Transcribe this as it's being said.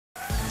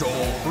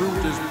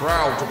Fruit is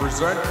proud to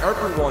present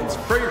everyone's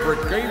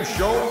favorite game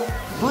show,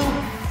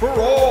 Fruit for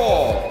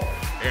All.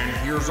 And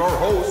here's our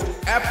host,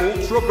 Apple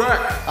Trebek.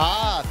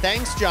 Ah,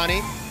 thanks, Johnny.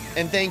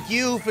 And thank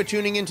you for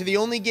tuning into the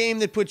only game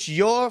that puts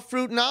your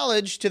fruit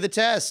knowledge to the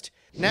test.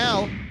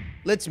 Now,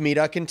 let's meet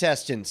our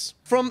contestants.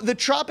 From the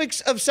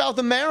tropics of South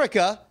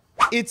America,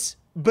 it's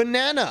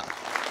banana.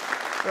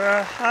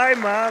 Hi,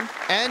 Mom.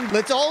 And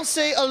let's all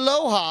say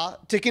aloha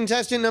to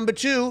contestant number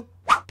 2,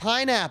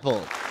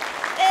 pineapple.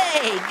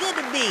 Hey, good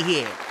to be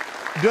here.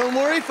 Don't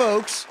worry,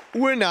 folks,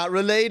 we're not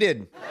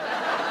related.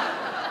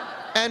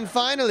 And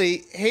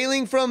finally,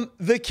 hailing from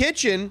the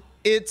kitchen,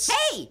 it's...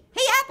 Hey,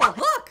 Apple,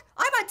 look,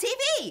 I'm on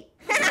TV.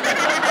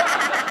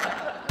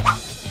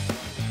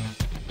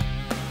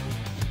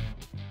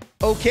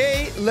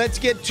 Okay, let's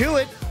get to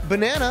it.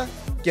 Banana,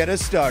 get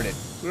us started.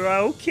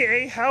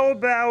 Okay, how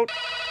about...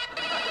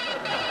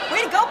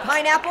 Way to go,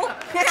 pineapple.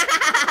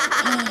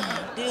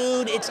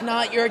 Dude, it's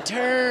not your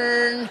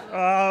turn.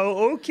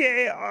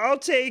 Okay, I'll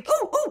take...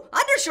 Ooh,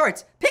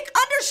 undershorts. Pick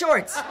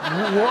undershorts.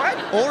 What?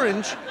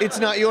 Orange, it's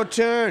not your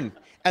turn.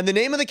 And the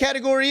name of the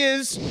category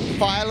is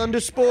File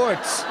Under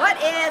Sports. What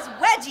is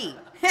wedgie?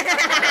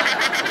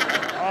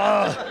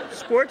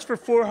 Sports for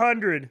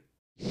 400.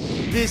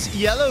 This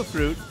yellow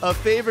fruit, a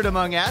favorite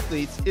among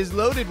athletes, is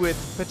loaded with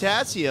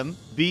potassium,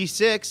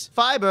 B6,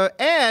 fiber,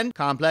 and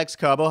complex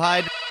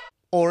carbohydrate.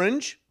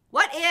 Orange?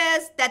 What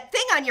is that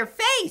thing on your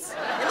face?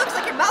 It looks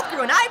like your mouth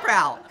grew an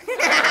eyebrow.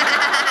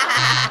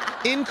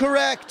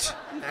 Incorrect.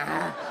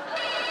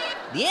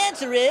 The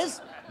answer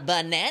is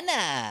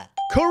banana.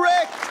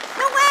 Correct.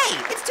 No way,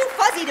 it's too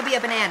fuzzy to be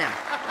a banana.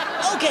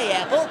 Okay,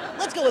 Apple,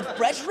 let's go with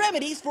fresh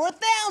remedies for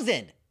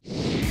 1,000.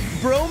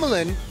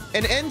 Bromelain,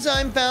 an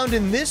enzyme found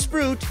in this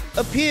fruit,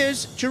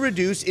 appears to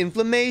reduce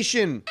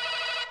inflammation.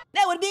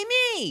 That would be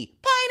me,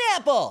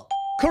 pineapple.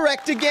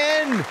 Correct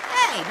again.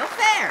 Hey, no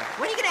fair.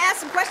 When are you gonna ask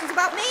some questions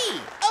about me?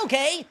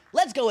 Okay,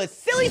 let's go with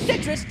silly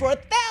citrus for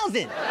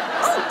 1,000. Ooh,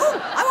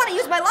 I wanna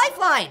use my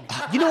lifeline.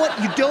 You know what?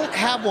 You don't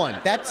have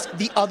one. That's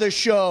the other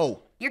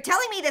show. You're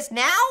telling me this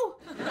now?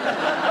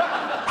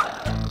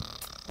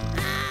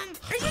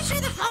 Are you sure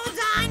the phone's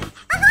on?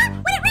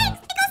 When it rings,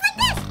 it goes like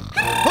this.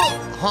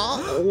 Huh?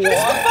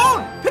 It's the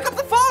phone! Pick up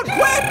the phone,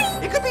 quick!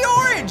 It could be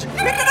orange!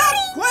 Pick it up,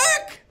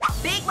 quick!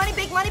 Big money,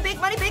 big money, big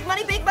money, big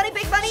money, big money,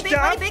 big money, big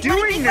Stop money, big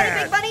money, doing big money,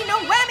 that. big money, no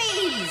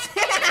whammies!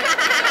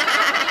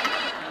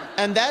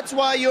 And that's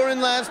why you're in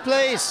last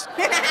place.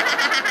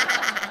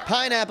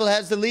 Pineapple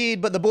has the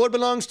lead, but the board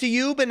belongs to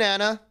you,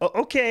 Banana.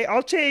 Okay,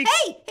 I'll take...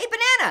 Hey,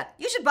 banana,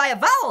 you should buy a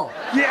vowel.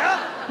 Yeah?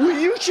 Well,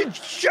 you should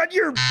shut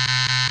your...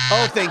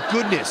 Oh, thank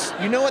goodness.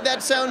 You know what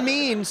that sound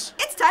means.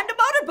 It's time to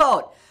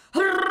motorboat.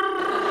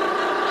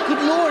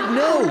 Good Lord,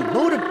 no.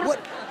 What?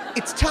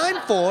 It's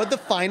time for the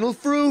final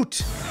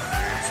fruit.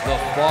 It's the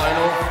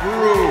final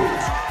fruit.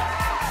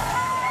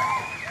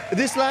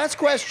 This last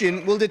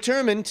question will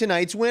determine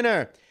tonight's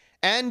winner.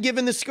 And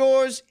given the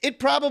scores, it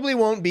probably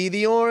won't be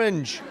the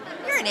orange.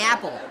 You're an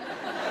apple.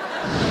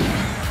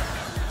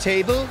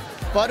 Table,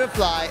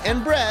 butterfly,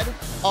 and bread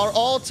are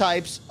all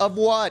types of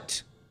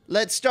what?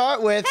 Let's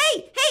start with...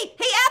 Hey,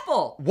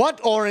 apple.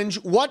 What, orange?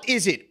 What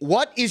is it?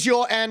 What is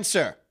your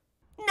answer?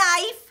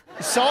 Knife.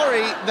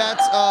 Sorry,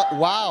 that's,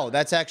 wow,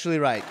 that's actually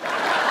right.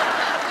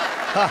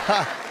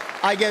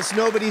 I guess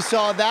nobody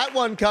saw that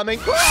one coming.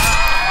 Well,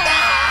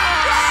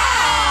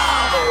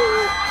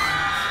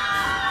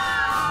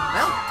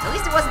 at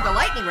least it wasn't the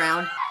lightning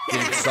round.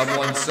 Did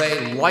someone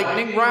say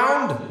lightning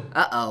round?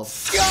 Uh-oh.